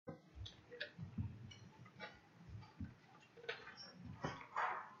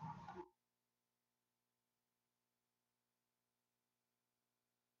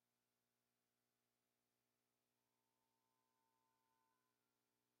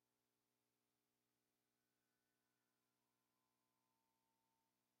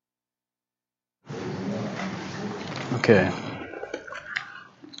Okay.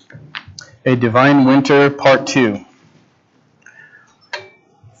 A Divine Winter, Part 2.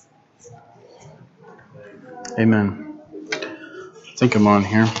 Amen. I think I'm on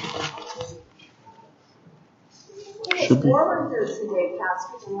here. Should be. Warmer here today,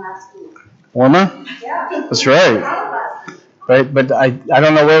 Pastor, than last week. Warmer? Yeah. That's right. Right, but I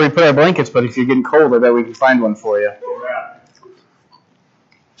don't know where we put our blankets, but if you're getting cold, I bet we can find one for you.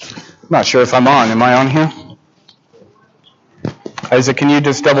 I'm not sure if I'm on. Am I on here? Isaac, can you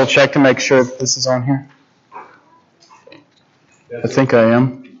just double check to make sure this is on here? I think I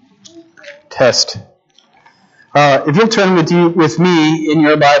am. Test. If you'll turn with me in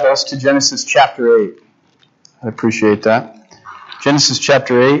your Bibles to Genesis chapter 8. I appreciate that. Genesis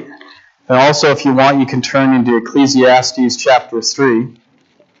chapter 8. And also, if you want, you can turn into Ecclesiastes chapter 3.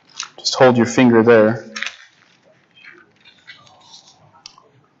 Just hold your finger there.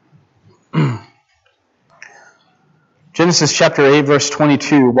 Genesis chapter 8, verse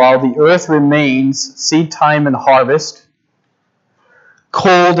 22. While the earth remains, seed time and harvest,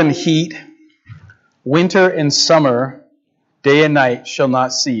 cold and heat, winter and summer, day and night shall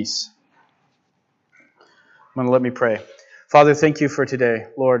not cease. I'm going to let me pray. Father, thank you for today.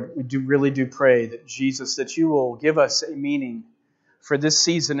 Lord, we really do pray that Jesus, that you will give us a meaning for this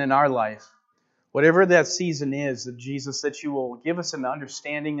season in our life. Whatever that season is, that Jesus, that you will give us an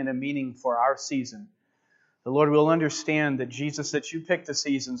understanding and a meaning for our season. The Lord will understand that Jesus, that you pick the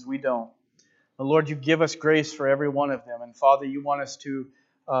seasons, we don't. The Lord, you give us grace for every one of them. And Father, you want us to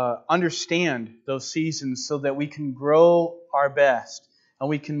understand those seasons so that we can grow our best and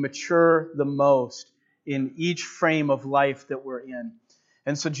we can mature the most in each frame of life that we're in.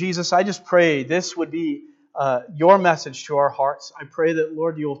 And so, Jesus, I just pray this would be your message to our hearts. I pray that,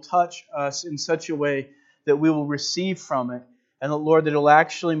 Lord, you'll touch us in such a way that we will receive from it. And that, Lord, that it'll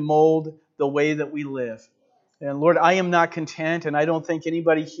actually mold the way that we live. And Lord, I am not content, and I don't think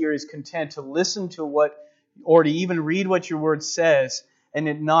anybody here is content to listen to what, or to even read what your word says, and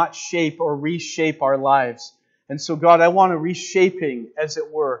it not shape or reshape our lives. And so, God, I want a reshaping, as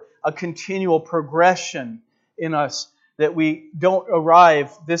it were, a continual progression in us, that we don't arrive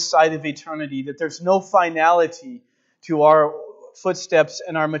this side of eternity, that there's no finality to our footsteps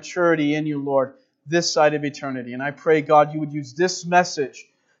and our maturity in you, Lord, this side of eternity. And I pray, God, you would use this message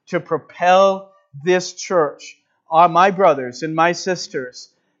to propel this church, my brothers and my sisters,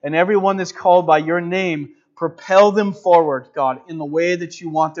 and everyone that's called by your name, propel them forward, God, in the way that you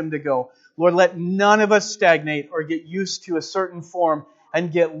want them to go. Lord, let none of us stagnate or get used to a certain form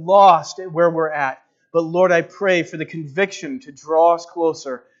and get lost at where we're at. But Lord, I pray for the conviction to draw us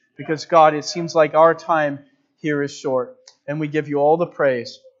closer, because God, it seems like our time here is short. And we give you all the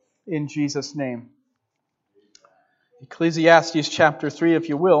praise in Jesus' name. Ecclesiastes chapter 3, if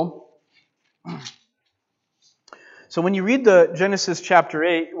you will. So when you read the Genesis chapter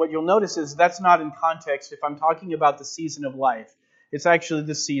 8, what you'll notice is that's not in context if I'm talking about the season of life. It's actually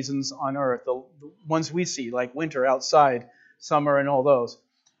the seasons on earth, the ones we see, like winter outside, summer, and all those.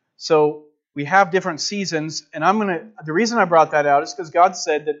 So we have different seasons, and the reason I brought that out is because God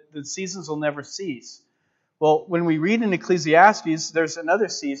said that the seasons will never cease. Well, when we read in Ecclesiastes, there's another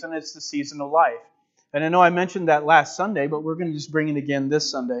season, it's the season of life. And I know I mentioned that last Sunday, but we're going to just bring it again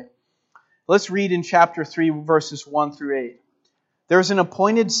this Sunday. Let's read in chapter 3, verses 1 through 8. There's an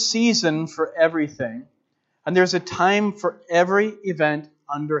appointed season for everything, and there's a time for every event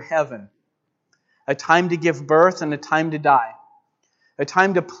under heaven. A time to give birth and a time to die. A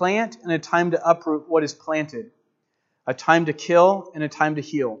time to plant and a time to uproot what is planted. A time to kill and a time to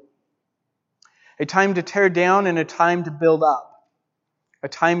heal. A time to tear down and a time to build up. A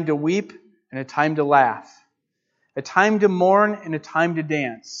time to weep and a time to laugh. A time to mourn and a time to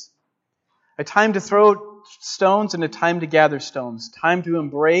dance. A time to throw stones and a time to gather stones. Time to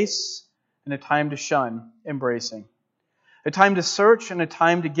embrace and a time to shun embracing. A time to search and a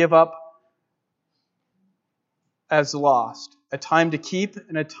time to give up as lost. A time to keep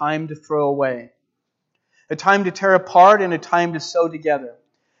and a time to throw away. A time to tear apart and a time to sew together.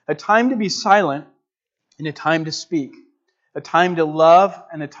 A time to be silent and a time to speak. A time to love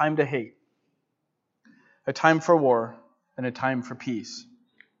and a time to hate. A time for war and a time for peace.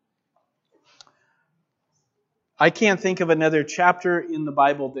 I can't think of another chapter in the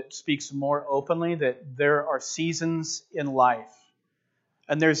Bible that speaks more openly that there are seasons in life.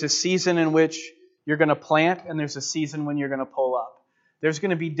 And there's a season in which you're going to plant, and there's a season when you're going to pull up. There's going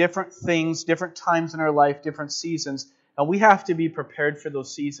to be different things, different times in our life, different seasons, and we have to be prepared for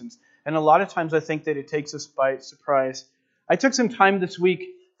those seasons. And a lot of times I think that it takes us by surprise. I took some time this week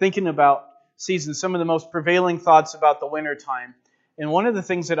thinking about seasons, some of the most prevailing thoughts about the winter time. And one of the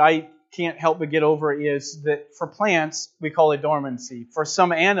things that I can't help but get over is that for plants, we call it dormancy. For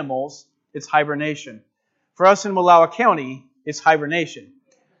some animals, it's hibernation. For us in Wallowa County, it's hibernation.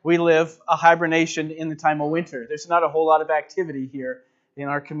 We live a hibernation in the time of winter. There's not a whole lot of activity here in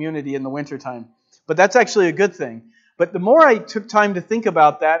our community in the wintertime. But that's actually a good thing. But the more I took time to think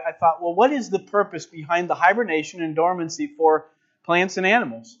about that, I thought, well, what is the purpose behind the hibernation and dormancy for plants and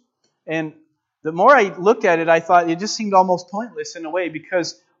animals? And the more I looked at it, I thought it just seemed almost pointless in a way,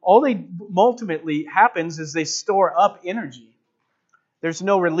 because all they ultimately happens is they store up energy. There's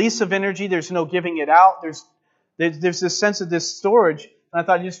no release of energy. There's no giving it out. There's this sense of this storage. And I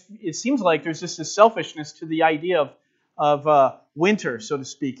thought it seems like there's just a selfishness to the idea of winter, so to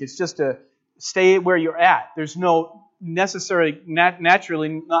speak. It's just to stay where you're at. There's no naturally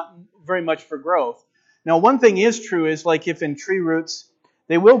not very much for growth. Now, one thing is true is like if in tree roots,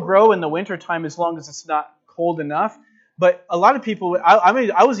 they will grow in the wintertime as long as it's not cold enough. But a lot of people,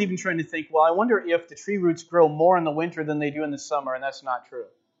 I was even trying to think, well, I wonder if the tree roots grow more in the winter than they do in the summer, and that's not true.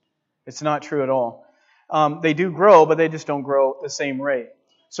 It's not true at all. They do grow, but they just don't grow at the same rate.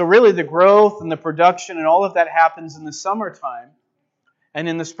 So really the growth and the production and all of that happens in the summertime and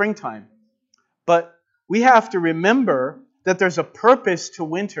in the springtime. But we have to remember that there's a purpose to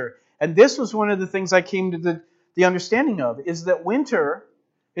winter. And this was one of the things I came to the understanding of, is that winter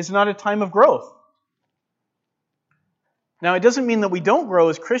is not a time of growth. Now, it doesn't mean that we don't grow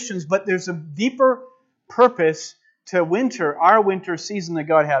as Christians, but there's a deeper purpose to winter, our winter season that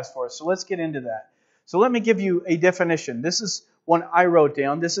God has for us. So let's get into that. So let me give you a definition. This is one I wrote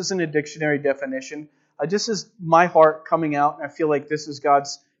down. This isn't a dictionary definition. This is my heart coming out, and I feel like this is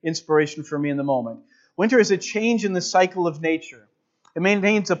God's inspiration for me in the moment. Winter is a change in the cycle of nature. It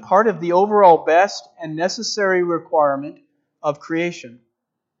maintains a part of the overall best and necessary requirement of creation.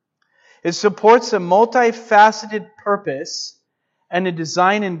 It supports a multifaceted purpose and a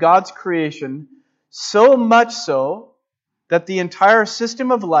design in God's creation, so much so that the entire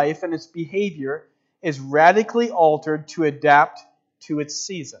system of life and its behavior is radically altered to adapt to its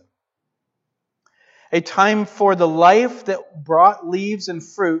season. A time for the life that brought leaves and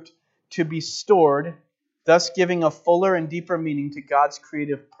fruit to be stored, thus giving a fuller and deeper meaning to God's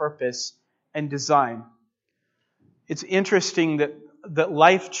creative purpose and design. It's interesting that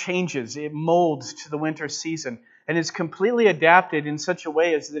life changes. It molds to the winter season. And it's completely adapted in such a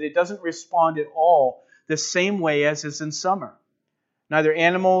way as that it doesn't respond at all the same way as is in summer. Neither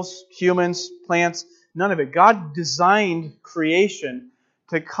animals, humans, plants, none of it. God designed creation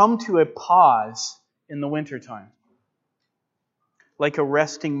to come to a pause in the wintertime, like a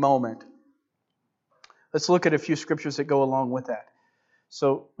resting moment. Let's look at a few scriptures that go along with that.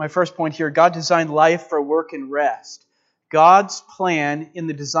 So my first point here, God designed life for work and rest. God's plan in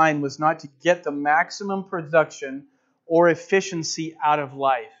the design was not to get the maximum production or efficiency out of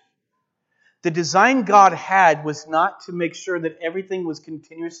life. The design God had was not to make sure that everything was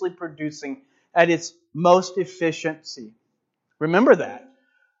continuously producing at its most efficiency. Remember that,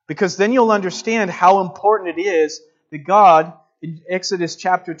 because then you'll understand how important it is that God, in Exodus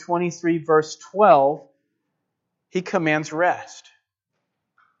chapter 23, verse 12, He commands rest.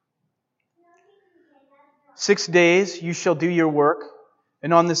 6 days you shall do your work,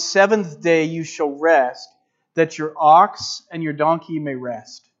 and on the seventh day you shall rest, that your ox and your donkey may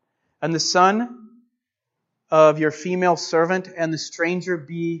rest, and the son of your female servant and the stranger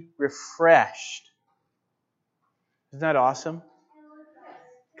be refreshed. Isn't that awesome?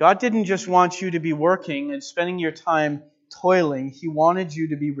 God didn't just want you to be working and spending your time toiling. He wanted you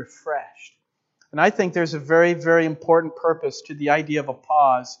to be refreshed. And I think there's a very, very important purpose to the idea of a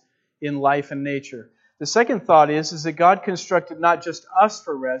pause in life and nature. The second thought is that God constructed not just us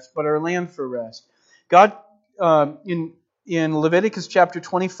for rest, but our land for rest. God, in Leviticus chapter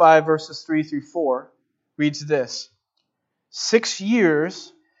 25, verses 3 through 4, reads this: 6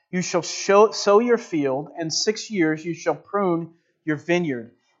 years you shall sow your field, and 6 years you shall prune your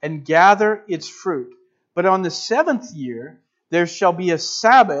vineyard, and gather its fruit. But on the seventh year there shall be a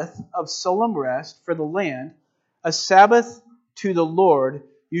Sabbath of solemn rest for the land, a Sabbath to the Lord.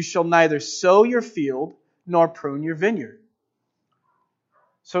 You shall neither sow your field nor prune your vineyard.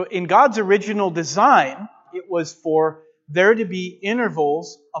 So in God's original design, it was for there to be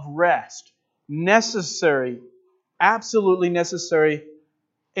intervals of rest. Necessary, absolutely necessary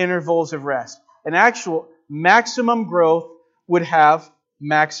intervals of rest. An actual maximum growth would have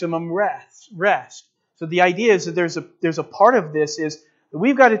maximum rest. So the idea is that there's a part of this is that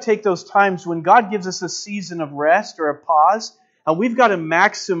we've got to take those times when God gives us a season of rest or a pause, and we've got to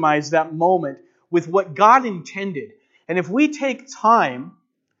maximize that moment with what God intended. And if we take time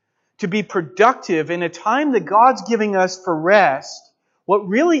to be productive in a time that God's giving us for rest, what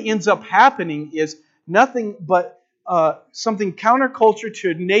really ends up happening is nothing but something counterculture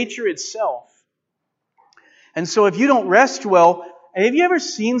to nature itself. And so if you don't rest well, have you ever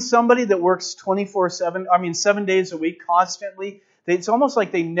seen somebody that works 24/7, 7 days a week constantly? It's almost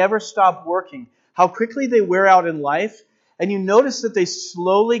like they never stop working. How quickly they wear out in life. And you notice that they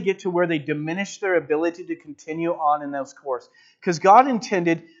slowly get to where they diminish their ability to continue on in those course. Because God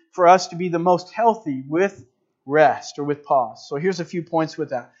intended for us to be the most healthy with rest or with pause. So here's a few points with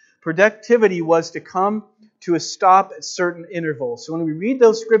that. Productivity was to come to a stop at certain intervals. So when we read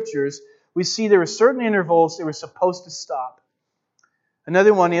those scriptures, we see there were certain intervals they were supposed to stop.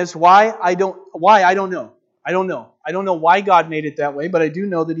 Another one is why I don't know. I don't know. I don't know why God made it that way, but I do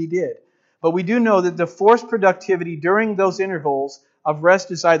know that He did. But we do know that the forced productivity during those intervals of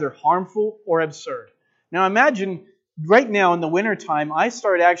rest is either harmful or absurd. Now imagine right now in the wintertime, I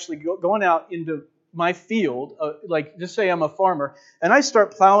start actually going out into my field, like just say I'm a farmer, and I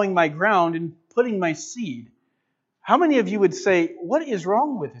start plowing my ground and putting my seed. How many of you would say, what is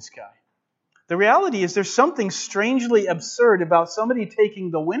wrong with this guy? The reality is there's something strangely absurd about somebody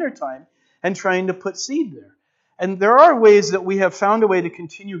taking the wintertime and trying to put seed there. And there are ways that we have found a way to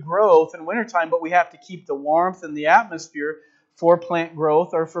continue growth in wintertime, but we have to keep the warmth and the atmosphere for plant growth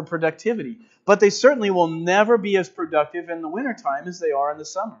or for productivity. But they certainly will never be as productive in the wintertime as they are in the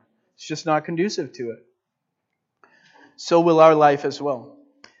summer. It's just not conducive to it. So will our life as well.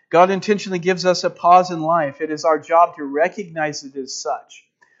 God intentionally gives us a pause in life. It is our job to recognize it as such.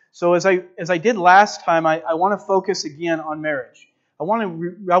 So as I did last time, I want to focus again on marriage. I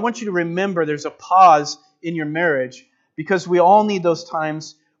want you to remember there's a pause in your marriage, because we all need those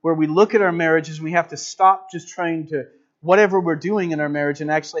times where we look at our marriages and we have to stop just trying to whatever we're doing in our marriage and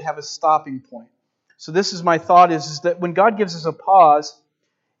actually have a stopping point. So this is my thought is that when God gives us a pause,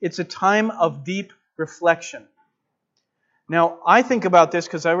 it's a time of deep reflection. Now, I think about this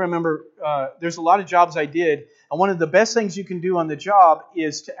because I remember there's a lot of jobs I did, and one of the best things you can do on the job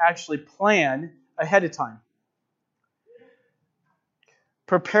is to actually plan ahead of time.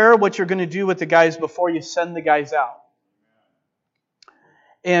 Prepare what you're going to do with the guys before you send the guys out.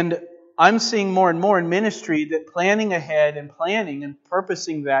 And I'm seeing more and more in ministry that planning ahead and planning and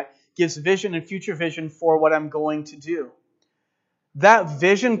purposing that gives vision and future vision for what I'm going to do. That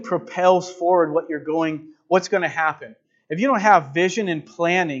vision propels forward what's going to happen. If you don't have vision and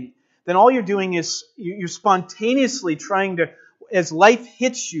planning, then all you're doing is you're spontaneously trying to, as life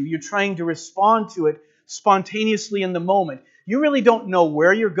hits you, you're trying to respond to it spontaneously in the moment. You really don't know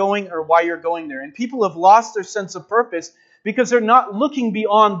where you're going or why you're going there. And people have lost their sense of purpose because they're not looking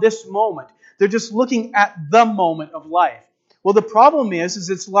beyond this moment. They're just looking at the moment of life. Well, the problem is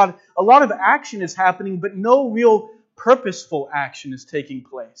it's a lot of action is happening, but no real purposeful action is taking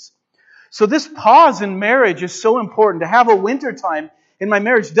place. So this pause in marriage is so important. To have a winter time in my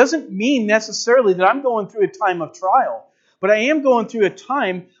marriage doesn't mean necessarily that I'm going through a time of trial, but I am going through a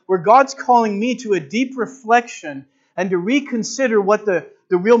time where God's calling me to a deep reflection and to reconsider what the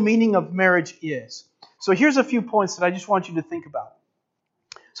real meaning of marriage is. So here's a few points that I just want you to think about.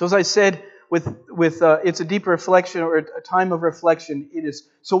 So as I said, with it's a deep reflection or a time of reflection. It is.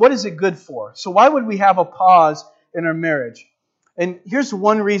 So what is it good for? So why would we have a pause in our marriage? And here's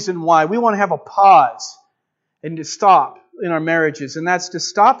one reason why. We want to have a pause and to stop in our marriages, and that's to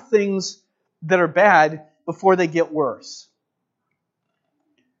stop things that are bad before they get worse.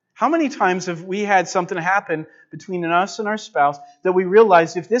 How many times have we had something happen between us and our spouse that we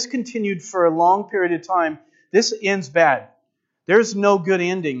realized if this continued for a long period of time, this ends bad. There's no good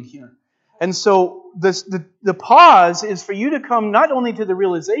ending here. And so the pause is for you to come not only to the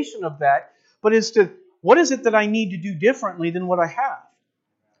realization of that, but is to, what is it that I need to do differently than what I have?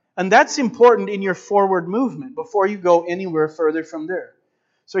 And that's important in your forward movement before you go anywhere further from there.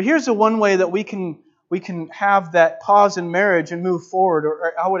 So here's the one way that we can have that pause in marriage and move forward,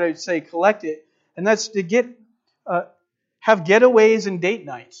 or how would I say collect it, and that's to have getaways and date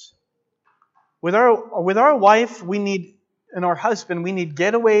nights. With our wife, and our husband, we need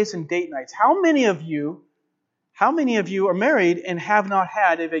getaways and date nights. How many of you are married and have not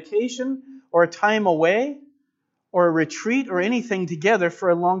had a vacation or a time away or a retreat or anything together for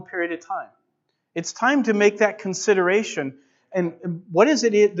a long period of time? It's time to make that consideration. And what is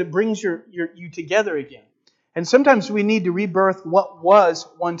it that brings you together again? And sometimes we need to rebirth what was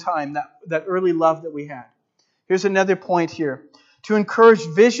one time, that early love that we had. Here's another point here. To encourage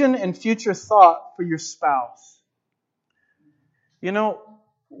vision and future thought for your spouse. You know,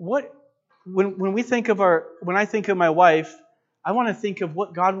 when I think of my wife, I want to think of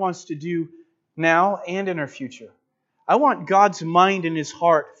what God wants to do now and in our future. I want God's mind and His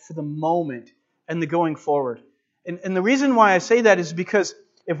heart for the moment and the going forward. And the reason why I say that is because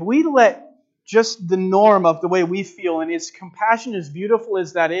if we let just the norm of the way we feel, and as compassion, as beautiful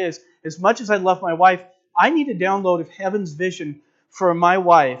as that is, as much as I love my wife, I need a download of heaven's vision for my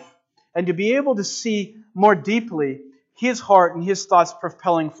wife and to be able to see more deeply His heart and His thoughts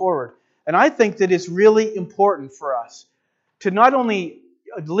propelling forward. And I think that it's really important for us to not only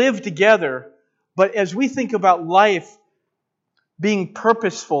live together, but as we think about life being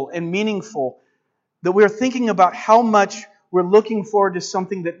purposeful and meaningful, that we're thinking about how much we're looking forward to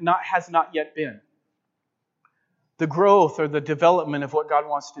something that has not yet been. The growth or the development of what God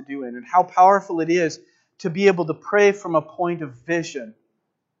wants to do in, and how powerful it is to be able to pray from a point of vision.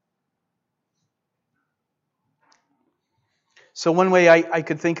 So one way I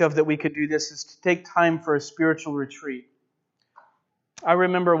could think of that we could do this is to take time for a spiritual retreat. I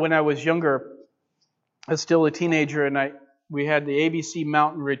remember when I was younger, I was still a teenager, and we had the ABC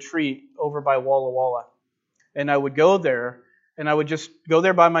Mountain Retreat over by Walla Walla. And I would go there, and I would just go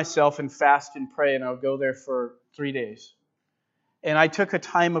there by myself and fast and pray, and I would go there for 3 days. And I took a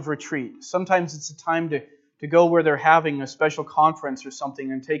time of retreat. Sometimes it's a time to go where they're having a special conference or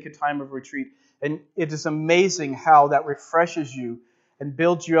something and take a time of retreat. And it is amazing how that refreshes you and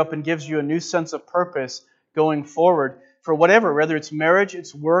builds you up and gives you a new sense of purpose going forward for whatever, whether it's marriage,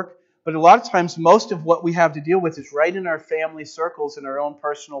 it's work. But a lot of times, most of what we have to deal with is right in our family circles in our own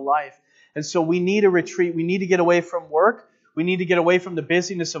personal life. And so we need a retreat. We need to get away from work. We need to get away from the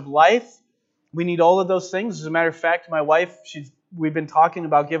busyness of life. We need all of those things. As a matter of fact, my wife, we've been talking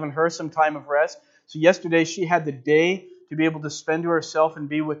about giving her some time of rest. So yesterday she had the day to be able to spend to herself and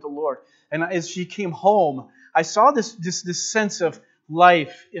be with the Lord. And as she came home, I saw this sense of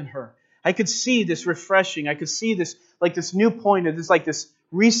life in her. I could see this refreshing. I could see this new point, this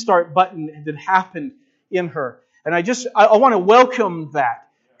restart button that happened in her. And I want to welcome that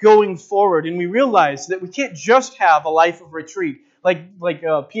going forward. And we realize that we can't just have a life of retreat.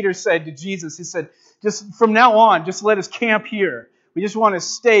 Like Peter said to Jesus, he said, just from now on, just let us camp here. We just want to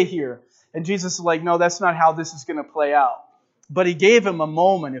stay here. And Jesus is like, no, that's not how this is going to play out. But He gave him a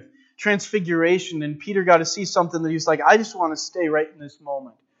moment of transfiguration, and Peter got to see something that he's like, I just want to stay right in this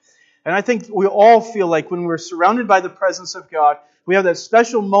moment. And I think we all feel like when we're surrounded by the presence of God, we have that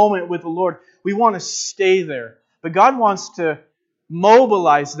special moment with the Lord, we want to stay there. But God wants to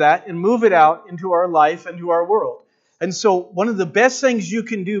mobilize that and move it out into our life and to our world. And so one of the best things you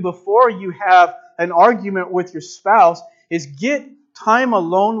can do before you have an argument with your spouse is get time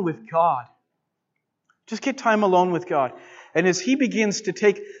alone with God. Just get time alone with God. And as He begins to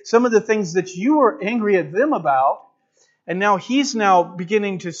take some of the things that you were angry at them about, and now He's now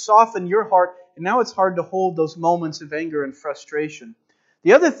beginning to soften your heart, and now it's hard to hold those moments of anger and frustration.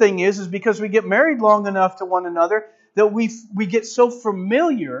 The other thing is because we get married long enough to one another that we get so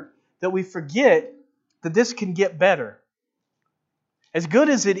familiar that we forget that this can get better. As good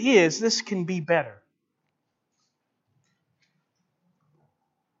as it is, this can be better.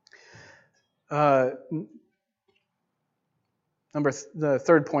 The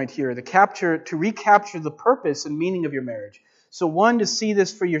third point here, to recapture the purpose and meaning of your marriage. So one, to see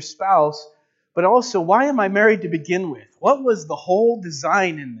this for your spouse, but also, why am I married to begin with? What was the whole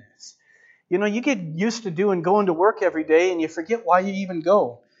design in this? You know, you get used to going to work every day and you forget why you even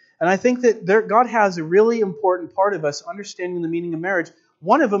go. And I think that God has a really important part of us understanding the meaning of marriage.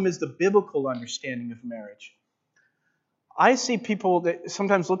 One of them is the biblical understanding of marriage. I see people that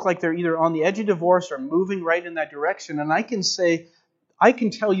sometimes look like they're either on the edge of divorce or moving right in that direction. And I can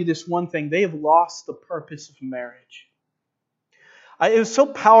tell you this one thing. They have lost the purpose of marriage. It was so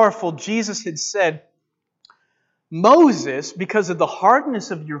powerful. Jesus had said, Moses, because of the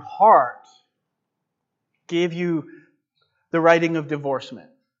hardness of your heart, gave you the writing of divorcement.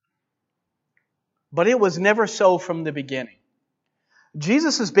 But it was never so from the beginning.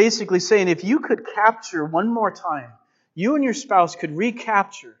 Jesus is basically saying, if you could capture one more time, you and your spouse could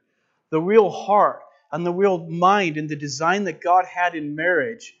recapture the real heart and the real mind and the design that God had in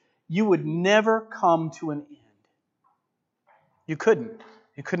marriage, you would never come to an end. You couldn't.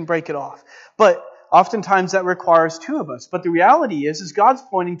 You couldn't break it off. But oftentimes that requires two of us. But the reality is God's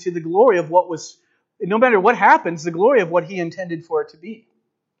pointing to the glory of what was, no matter what happens, the glory of what He intended for it to be.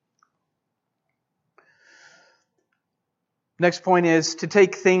 Next point is to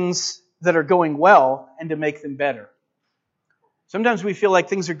take things that are going well and to make them better. Sometimes we feel like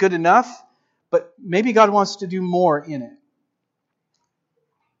things are good enough, but maybe God wants to do more in it.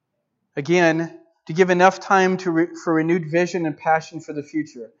 Again, to give enough time for renewed vision and passion for the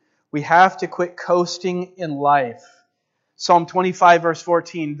future. We have to quit coasting in life. Psalm 25, verse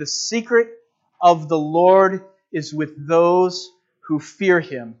 14, the secret of the Lord is with those who fear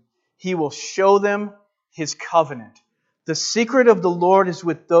Him. He will show them His covenant. The secret of the Lord is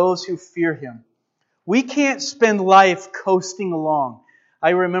with those who fear Him. We can't spend life coasting along.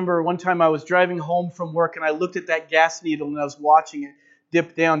 I remember one time I was driving home from work and I looked at that gas needle and I was watching it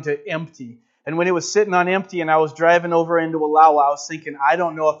dip down to empty. And when it was sitting on empty and I was driving over into Wallowa, I was thinking, I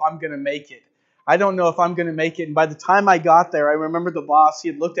don't know if I'm going to make it. I don't know if I'm going to make it. And by the time I got there, I remember the boss, he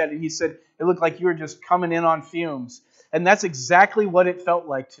had looked at it and he said, it looked like you were just coming in on fumes. And that's exactly what it felt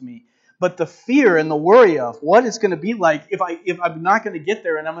like to me. But the fear and the worry of what it's going to be like if I'm not going to get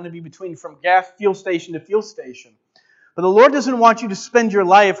there and I'm going to be between from fuel station to fuel station. But the Lord doesn't want you to spend your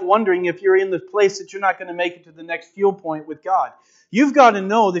life wondering if you're in the place that you're not going to make it to the next fuel point with God. You've got to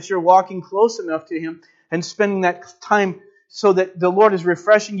know that you're walking close enough to Him and spending that time so that the Lord is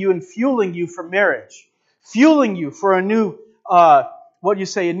refreshing you and fueling you for marriage. Fueling you for a new, a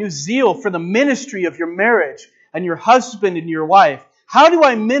new zeal for the ministry of your marriage and your husband and your wife. How do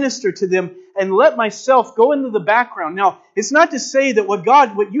I minister to them and let myself go into the background? Now, it's not to say that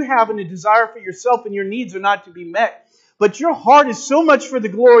what you have in a desire for yourself and your needs are not to be met. But your heart is so much for the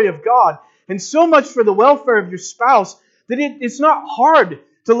glory of God and so much for the welfare of your spouse that it's not hard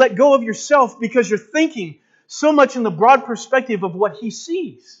to let go of yourself because you're thinking so much in the broad perspective of what He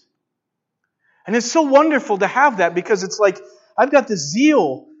sees. And it's so wonderful to have that because it's like I've got this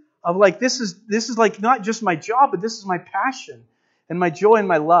zeal of like this is like not just my job, but this is my passion and my joy and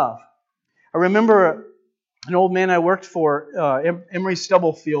my love. I remember an old man I worked for, Emery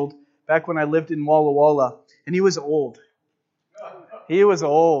Stubblefield, back when I lived in Walla Walla, and he was old. He was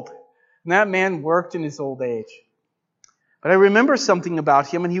old. And that man worked in his old age. But I remember something about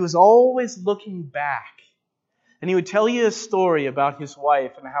him, and he was always looking back. And he would tell you a story about his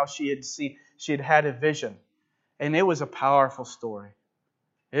wife and how she had had a vision. And it was a powerful story.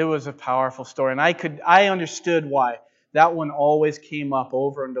 It was a powerful story. And I understood why that one always came up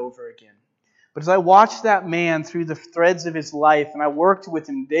over and over again. But as I watched that man through the threads of his life, and I worked with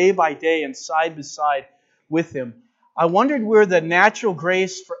him day by day and side by side with him, I wondered where the natural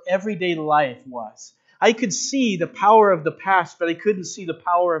grace for everyday life was. I could see the power of the past, but I couldn't see the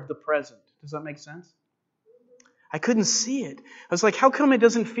power of the present. Does that make sense? I couldn't see it. I was like, how come it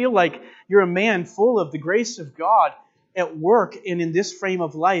doesn't feel like you're a man full of the grace of God at work and in this frame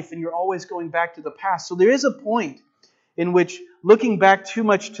of life, and you're always going back to the past? So there is a point in which looking back too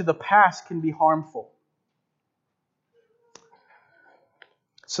much to the past can be harmful.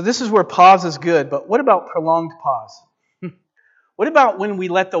 So this is where pause is good, but what about prolonged pause? What about when we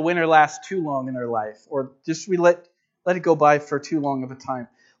let the winter last too long in our life, or just we let it go by for too long of a time?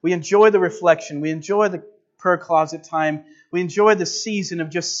 We enjoy the reflection, we enjoy the prayer closet time, we enjoy the season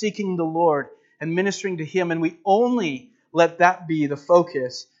of just seeking the Lord and ministering to Him, and we only let that be the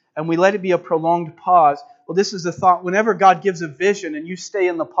focus, and we let it be a prolonged pause. Well, this is the thought. Whenever God gives a vision and you stay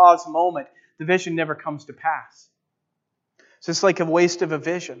in the pause moment, the vision never comes to pass. So it's like a waste of a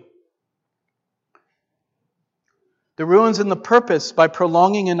vision. The ruins in the purpose by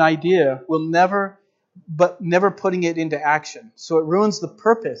prolonging an idea will never putting it into action. So it ruins the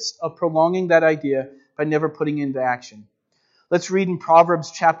purpose of prolonging that idea by never putting it into action. Let's read in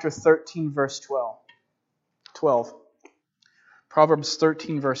Proverbs chapter 13, verse 12. Proverbs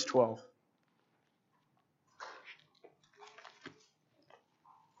 13, verse 12.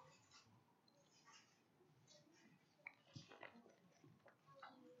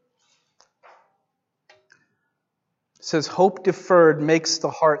 It says, hope deferred makes the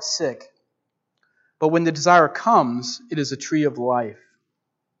heart sick, but when the desire comes, it is a tree of life.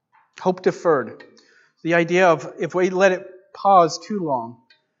 Hope deferred. The idea of if we let it pause too long,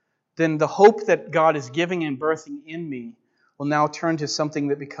 then the hope that God is giving and birthing in me will now turn to something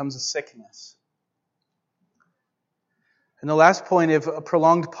that becomes a sickness. And the last point of a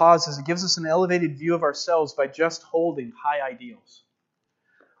prolonged pause is it gives us an elevated view of ourselves by just holding high ideals.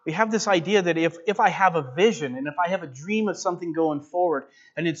 We have this idea that if I have a vision and if I have a dream of something going forward,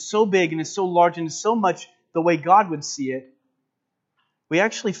 and it's so big and it's so large and it's so much the way God would see it, we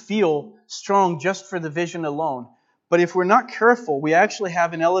actually feel strong just for the vision alone. But if we're not careful, we actually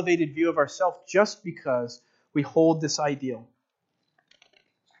have an elevated view of ourselves just because we hold this ideal.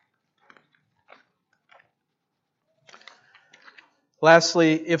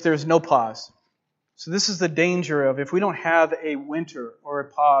 Lastly, if there's no pause. So this is the danger of if we don't have a winter or a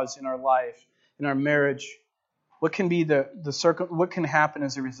pause in our life, in our marriage, what can be what can happen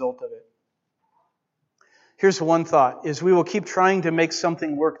as a result of it? Here's one thought, is we will keep trying to make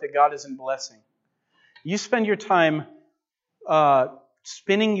something work that God isn't blessing. You spend your time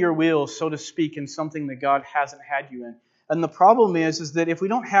spinning your wheels, so to speak, in something that God hasn't had you in. And the problem is that if we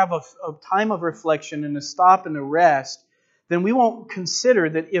don't have a time of reflection and a stop and a rest, then we won't consider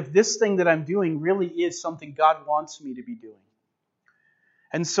that if this thing that I'm doing really is something God wants me to be doing.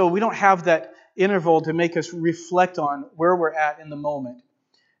 And so we don't have that interval to make us reflect on where we're at in the moment.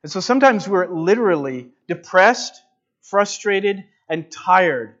 And so sometimes we're literally depressed, frustrated, and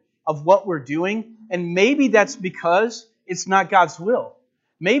tired of what we're doing. And maybe that's because it's not God's will.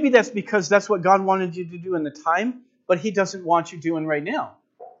 Maybe that's because that's what God wanted you to do in the time, but He doesn't want you doing right now.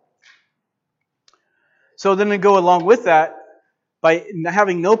 So then to go along with that, by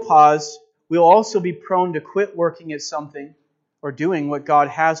having no pause, we'll also be prone to quit working at something or doing what God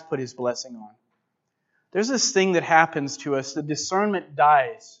has put His blessing on. There's this thing that happens to us. The discernment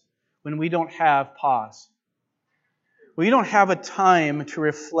dies when we don't have pause. When we don't have a time to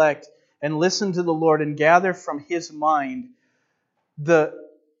reflect and listen to the Lord and gather from His mind, the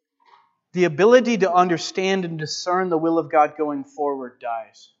ability to understand and discern the will of God going forward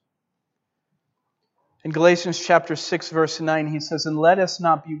dies. In Galatians chapter 6, verse 9, he says, "And let us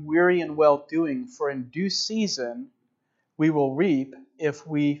not be weary in well-doing, for in due season we will reap if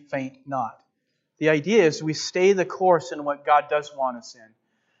we faint not." The idea is we stay the course in what God does want us in.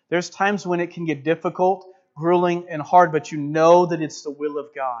 There's times when it can get difficult, grueling, and hard, but you know that it's the will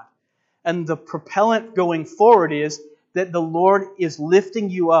of God. And the propellant going forward is that the Lord is lifting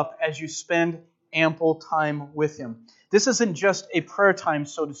you up as you spend ample time with Him. This isn't just a prayer time,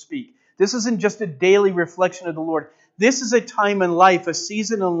 so to speak. This isn't just a daily reflection of the Lord. This is a time in life, a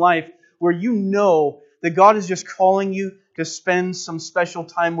season in life, where you know that God is just calling you to spend some special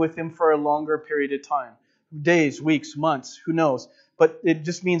time with Him for a longer period of time. Days, weeks, months, who knows. But it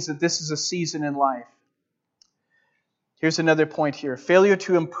just means that this is a season in life. Here's another point here. Failure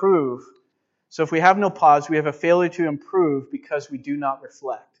to improve. So if we have no pause, we have a failure to improve because we do not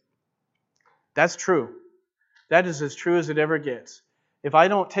reflect. That's true. That is as true as it ever gets. If I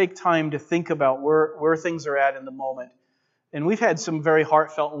don't take time to think about where things are at in the moment, and we've had some very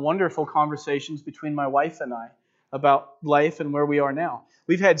heartfelt and wonderful conversations between my wife and I about life and where we are now.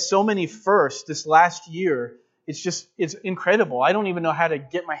 We've had so many firsts this last year. It's incredible. I don't even know how to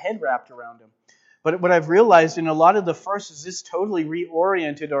get my head wrapped around them. But what I've realized in a lot of the firsts is this totally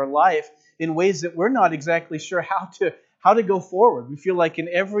reoriented our life in ways that we're not exactly sure how to go forward. We feel like in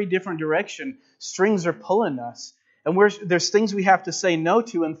every different direction, strings are pulling us. And there's things we have to say no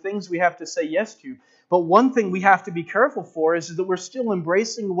to and things we have to say yes to. But one thing we have to be careful for is that we're still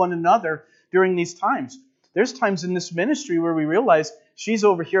embracing one another during these times. There's times in this ministry where we realize she's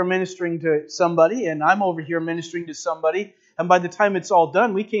over here ministering to somebody and I'm over here ministering to somebody. And by the time it's all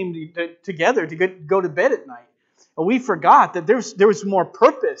done, we came together to go to bed at night. But we forgot that there was more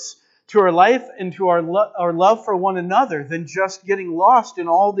purpose to our life and to our love for one another than just getting lost in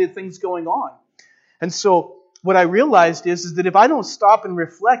all the things going on. And so what I realized is that if I don't stop and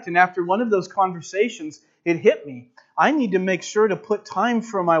reflect, and after one of those conversations, it hit me, I need to make sure to put time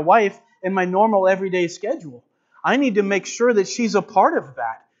for my wife in my normal everyday schedule. I need to make sure that she's a part of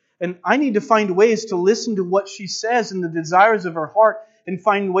that. And I need to find ways to listen to what she says and the desires of her heart and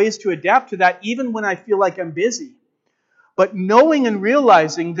find ways to adapt to that even when I feel like I'm busy. But knowing and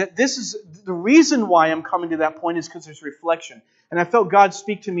realizing that this is the reason why I'm coming to that point is because there's reflection. And I felt God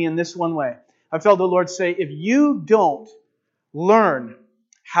speak to me in this one way. I felt the Lord say, if you don't learn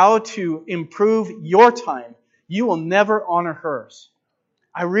how to improve your time, you will never honor hers.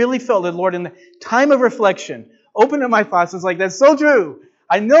 I really felt the Lord in the time of reflection, opened up my thoughts. I was like, that's so true.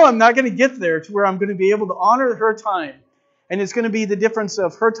 I know I'm not going to get there to where I'm going to be able to honor her time. And it's going to be the difference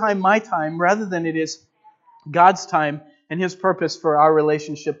of her time, my time, rather than it is God's time and His purpose for our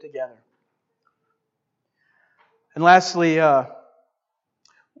relationship together. And lastly,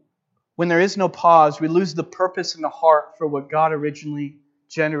 when there is no pause, we lose the purpose in the heart for what God originally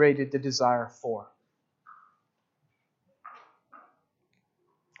generated the desire for.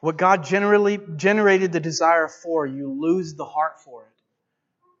 What God generally generated the desire for, you lose the heart for it.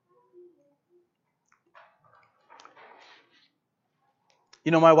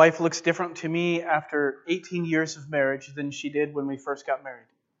 You know, my wife looks different to me after 18 years of marriage than she did when we first got married.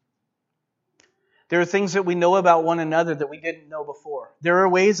 There are things that we know about one another that we didn't know before. There are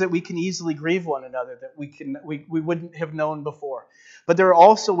ways that we can easily grieve one another that we wouldn't have known before. But there are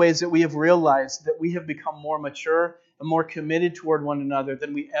also ways that we have realized that we have become more mature and more committed toward one another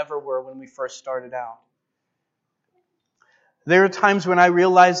than we ever were when we first started out. There are times when I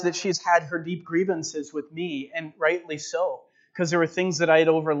realized that she's had her deep grievances with me, and rightly so, because there were things that I had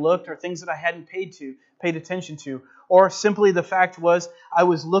overlooked or things that I hadn't paid attention to. Or simply the fact was I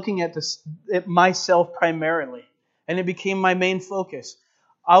was looking at myself primarily, and it became my main focus.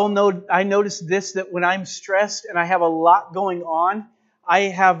 I noticed this, that when I'm stressed and I have a lot going on, I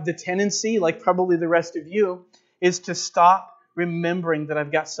have the tendency, like probably the rest of you, is to stop remembering that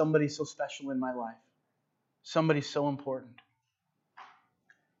I've got somebody so special in my life. Somebody so important.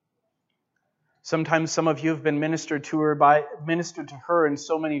 Sometimes some of you have been ministered to her in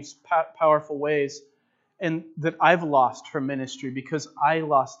so many powerful ways, and that I've lost her ministry because I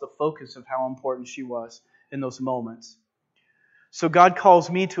lost the focus of how important she was in those moments. So God calls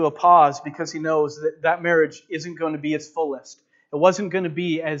me to a pause because He knows that that marriage isn't going to be its fullest. It wasn't going to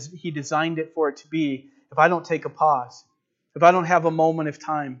be as He designed it for it to be if I don't take a pause, if I don't have a moment of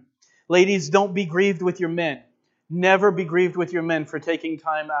time. Ladies, don't be grieved with your men. Never be grieved with your men for taking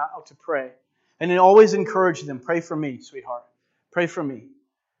time out to pray. And then always encourage them. Pray for me, sweetheart. Pray for me.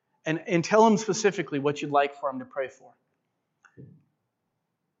 And tell them specifically what you'd like for them to pray for.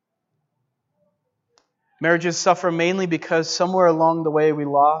 Marriages suffer mainly because somewhere along the way we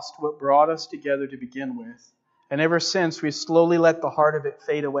lost what brought us together to begin with. And ever since, we slowly let the heart of it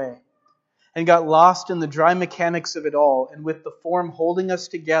fade away and got lost in the dry mechanics of it all. And with the form holding us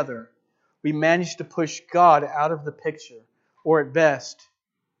together, we managed to push God out of the picture. Or at best,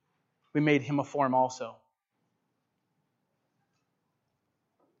 we made Him a form also.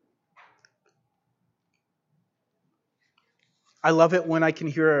 I love it when I can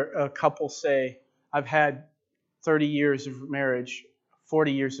hear a couple say, I've had 30 years of marriage,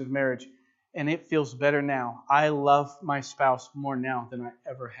 40 years of marriage, and it feels better now. I love my spouse more now than I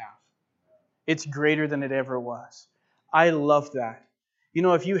ever have. It's greater than it ever was. I love that. You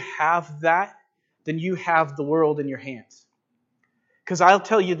know, if you have that, then you have the world in your hands. Because I'll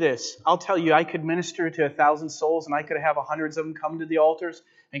tell you this. I'll tell you, I could minister to 1,000 souls and I could have hundreds of them come to the altars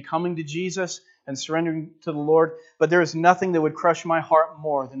and coming to Jesus and surrendering to the Lord. But there is nothing that would crush my heart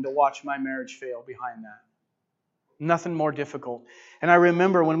more than to watch my marriage fail behind that. Nothing more difficult. And I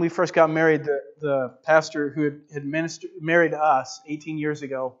remember when we first got married, the pastor who had married us 18 years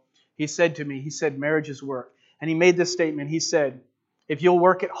ago, he said to me, he said, marriage is work. And he made this statement. He said, if you'll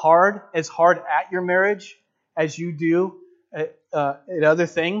work it hard at your marriage as you do at other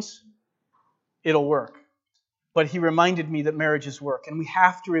things, it'll work. But he reminded me that marriage is work. And we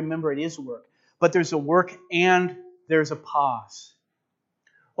have to remember it is work. But there's a work and there's a pause.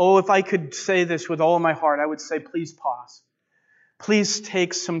 Oh, if I could say this with all of my heart, I would say, please pause. Please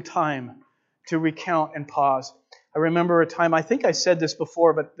take some time to recount and pause. I remember a time, I think I said this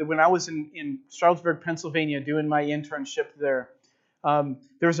before, but when I was in Charlottesburg, Pennsylvania, doing my internship there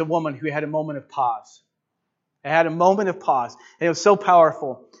was a woman who had a moment of pause. I had a moment of pause. And it was so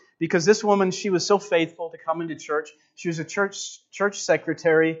powerful because this woman, she was so faithful to come into church. She was a church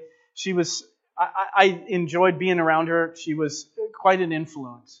secretary. I enjoyed being around her. She was quite an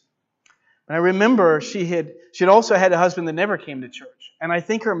influence. And I remember she had also had a husband that never came to church. And I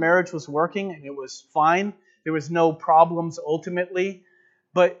think her marriage was working and it was fine. There was no problems ultimately.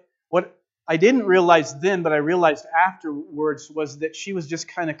 But what I didn't realize then, but I realized afterwards, was that she was just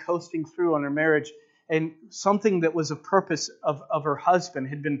kind of coasting through on her marriage. And something that was a purpose of her husband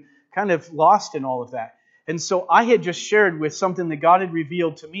had been kind of lost in all of that. And so I had just shared with something that God had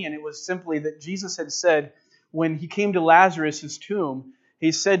revealed to me, and it was simply that Jesus had said when He came to Lazarus' tomb,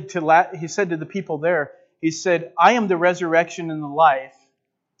 He said to the people there, He said, I am the resurrection and the life.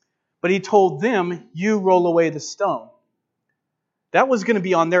 But He told them, you roll away the stone. That was going to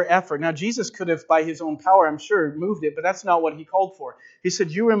be on their effort. Now, Jesus could have, by His own power, I'm sure, moved it, but that's not what He called for. He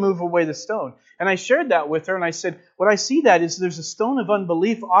said, you remove away the stone. And I shared that with her, and I said, what I see that is there's a stone of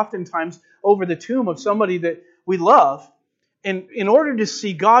unbelief oftentimes over the tomb of somebody that we love. And in order to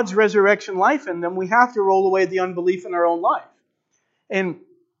see God's resurrection life in them, we have to roll away the unbelief in our own life. And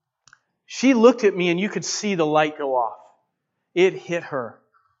she looked at me, and you could see the light go off. It hit her.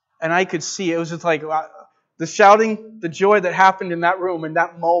 And I could see it. It was just like the shouting, the joy that happened in that room in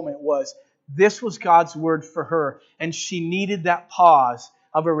that moment was, this was God's word for her. And she needed that pause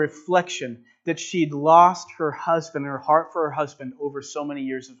of a reflection that she'd lost her husband, her heart for her husband, over so many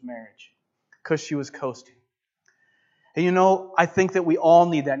years of marriage because she was coasting. And you know, I think that we all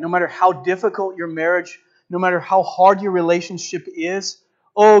need that. No matter how difficult your marriage, no matter how hard your relationship is,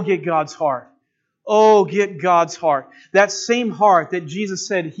 oh, get God's heart. Oh, get God's heart. That same heart that Jesus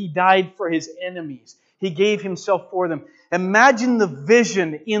said He died for His enemies. He gave Himself for them. Imagine the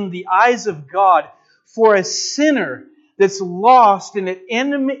vision in the eyes of God for a sinner that's lost and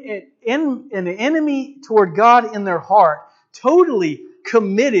an enemy toward God in their heart, totally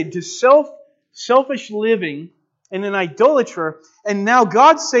committed to selfish living and an idolater. And now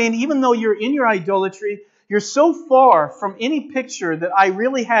God's saying, even though you're in your idolatry, you're so far from any picture that I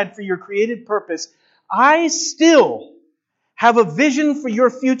really had for your created purpose, I still have a vision for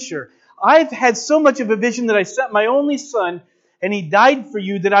your future. I've had so much of a vision that I sent my only Son, And He died for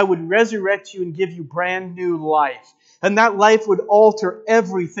you that I would resurrect you and give you brand new life. And that life would alter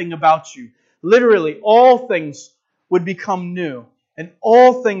everything about you. Literally, all things would become new. And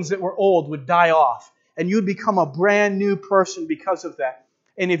all things that were old would die off. And you'd become a brand new person because of that.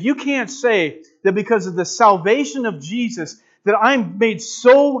 And if you can't say that because of the salvation of Jesus, that I'm made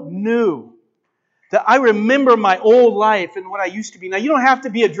so new, that I remember my old life and what I used to be. Now, you don't have to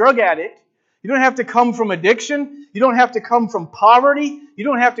be a drug addict. You don't have to come from addiction. You don't have to come from poverty. You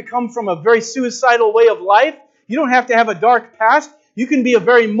don't have to come from a very suicidal way of life. You don't have to have a dark past. You can be a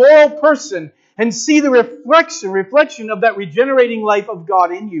very moral person and see the reflection of that regenerating life of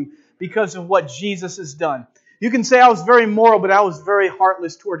God in you because of what Jesus has done. You can say, I was very moral, but I was very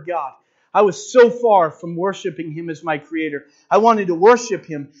heartless toward God. I was so far from worshiping Him as my Creator. I wanted to worship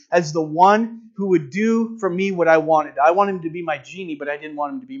Him as the one who would do for me what I wanted. I wanted Him to be my genie, but I didn't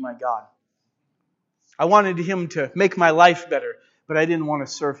want Him to be my God. I wanted Him to make my life better, but I didn't want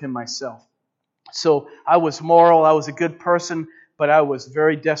to serve Him myself. So I was moral, I was a good person, but I was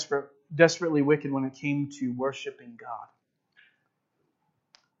very desperately wicked when it came to worshiping God.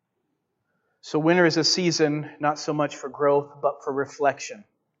 So winter is a season not so much for growth, but for reflection.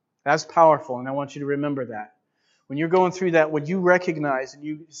 That's powerful, and I want you to remember that. When you're going through that, when you recognize and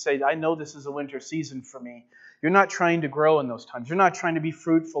you say, I know this is a winter season for me, you're not trying to grow in those times. You're not trying to be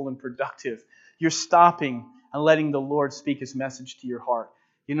fruitful and productive. You're stopping and letting the Lord speak His message to your heart.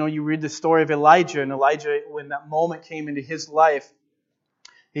 You know, you read the story of Elijah, and Elijah, when that moment came into his life,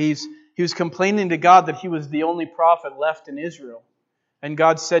 he was complaining to God that he was the only prophet left in Israel. And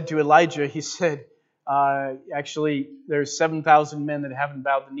God said to Elijah, He said, actually, there's 7,000 men that haven't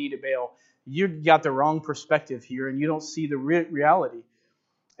bowed the knee to Baal. You got the wrong perspective here, and you don't see the reality.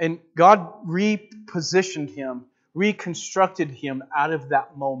 And God repositioned him, reconstructed him out of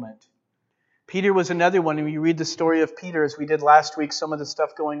that moment. Peter was another one. And we read the story of Peter, as we did last week, some of the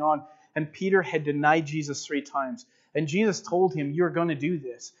stuff going on. And Peter had denied Jesus 3 times. And Jesus told him, you're going to do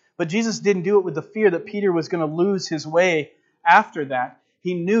this. But Jesus didn't do it with the fear that Peter was going to lose his way after that.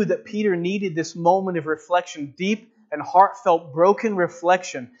 He knew that Peter needed this moment of reflection, deep and heartfelt, broken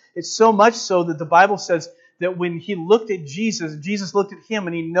reflection. It's so much so that the Bible says that when he looked at Jesus, Jesus looked at him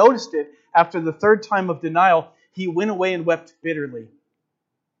and he noticed it after the 3rd time of denial, he went away and wept bitterly.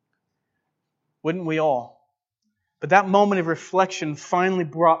 Wouldn't we all? But that moment of reflection finally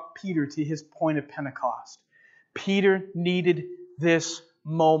brought Peter to his point of Pentecost. Peter needed this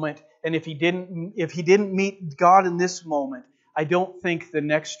moment. And if he didn't meet God in this moment, I don't think the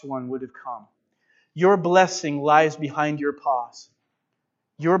next one would have come. Your blessing lies behind your pause.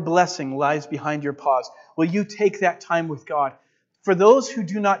 Your blessing lies behind your pause. Will you take that time with God? For those who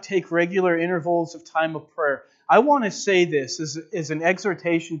do not take regular intervals of time of prayer, I want to say this as an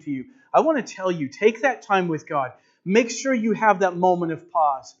exhortation to you. I want to tell you, take that time with God. Make sure you have that moment of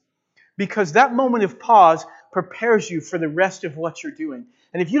pause. Because that moment of pause prepares you for the rest of what you're doing.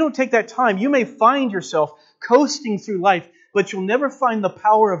 And if you don't take that time, you may find yourself coasting through life, but you'll never find the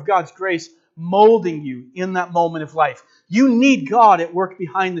power of God's grace molding you in that moment of life. You need God at work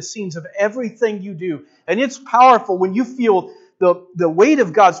behind the scenes of everything you do. And it's powerful when you feel the weight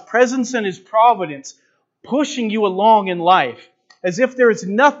of God's presence and His providence pushing you along in life, as if there is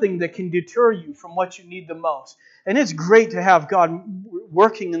nothing that can deter you from what you need the most. And it's great to have God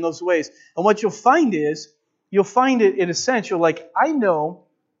working in those ways. And what you'll find is, you'll find it in a sense, you're like, I know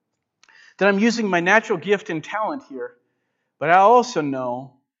that I'm using my natural gift and talent here, but I also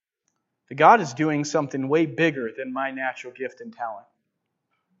know that God is doing something way bigger than my natural gift and talent.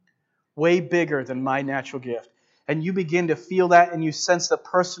 Way bigger than my natural gift. And you begin to feel that and you sense the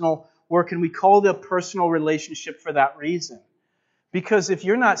personal work. And we call it a personal relationship for that reason. Because if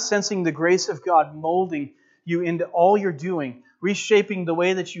you're not sensing the grace of God molding you into all you're doing, reshaping the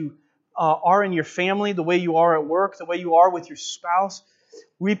way that you are in your family, the way you are at work, the way you are with your spouse,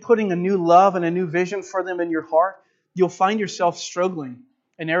 re-putting a new love and a new vision for them in your heart, you'll find yourself struggling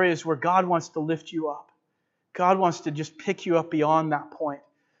in areas where God wants to lift you up. God wants to just pick you up beyond that point.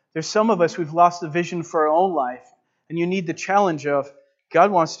 There's some of us who've lost the vision for our own life, and you need the challenge of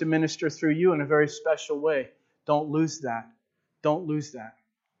God wants to minister through you in a very special way. Don't lose that. Don't lose that.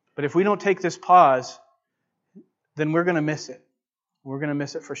 But if we don't take this pause, then we're going to miss it. We're going to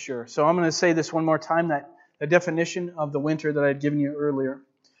miss it for sure. So I'm going to say this one more time, that the definition of the winter that I had given you earlier.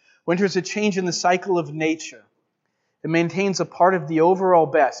 Winter is a change in the cycle of nature. It maintains a part of the overall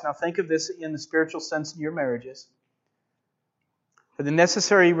best. Now think of this in the spiritual sense in your marriages. For the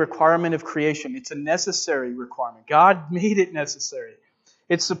necessary requirement of creation. It's a necessary requirement. God made it necessary.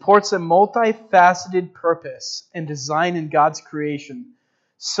 It supports a multifaceted purpose and design in God's creation.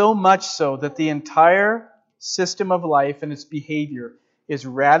 So much so that the entire system of life and its behavior is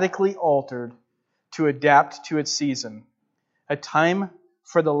radically altered to adapt to its season. A time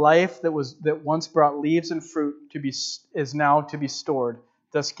for the life that once brought leaves and fruit is now to be stored,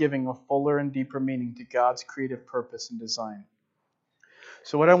 thus giving a fuller and deeper meaning to God's creative purpose and design.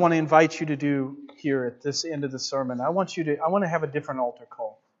 So what I want to invite you to do here at this end of the sermon, I want to have a different altar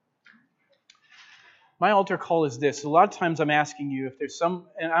call. My altar call is this. A lot of times I'm asking you if there's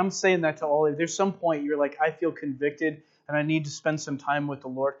and I'm saying that to all of you, there's some point you're like, I feel convicted and I need to spend some time with the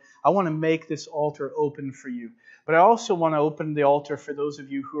Lord. I want to make this altar open for you. But I also want to open the altar for those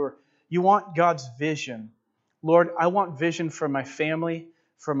of you you want God's vision. Lord, I want vision for my family,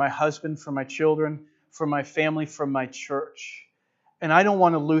 for my husband, for my children, for my family, for my church. And I don't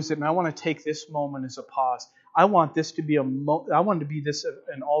want to lose it, and I want to take this moment as a pause. I want this to be an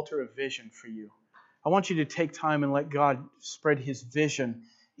altar of vision for you. I want you to take time and let God spread His vision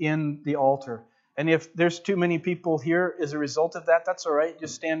in the altar. And if there's too many people here as a result of that, that's all right.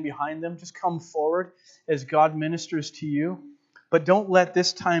 Just stand behind them. Just come forward as God ministers to you. But don't let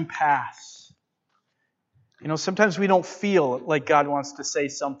this time pass. Sometimes we don't feel like God wants to say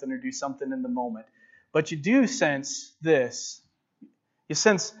something or do something in the moment. But you do sense this. You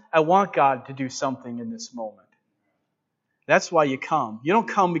sense, I want God to do something in this moment. That's why you come. You don't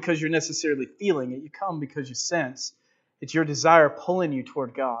come because you're necessarily feeling it. You come because you sense it's your desire pulling you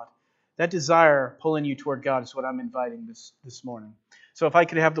toward God. That desire pulling you toward God is what I'm inviting this morning. So if I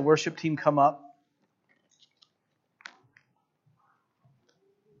could have the worship team come up.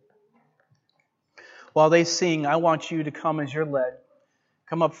 While they sing, I want you to come as you're led.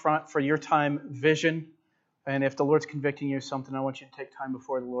 Come up front for your time vision. And if the Lord's convicting you of something, I want you to take time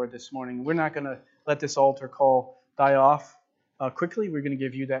before the Lord this morning. We're not going to let this altar call die off quickly. We're going to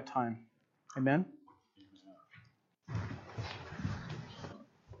give you that time. Amen?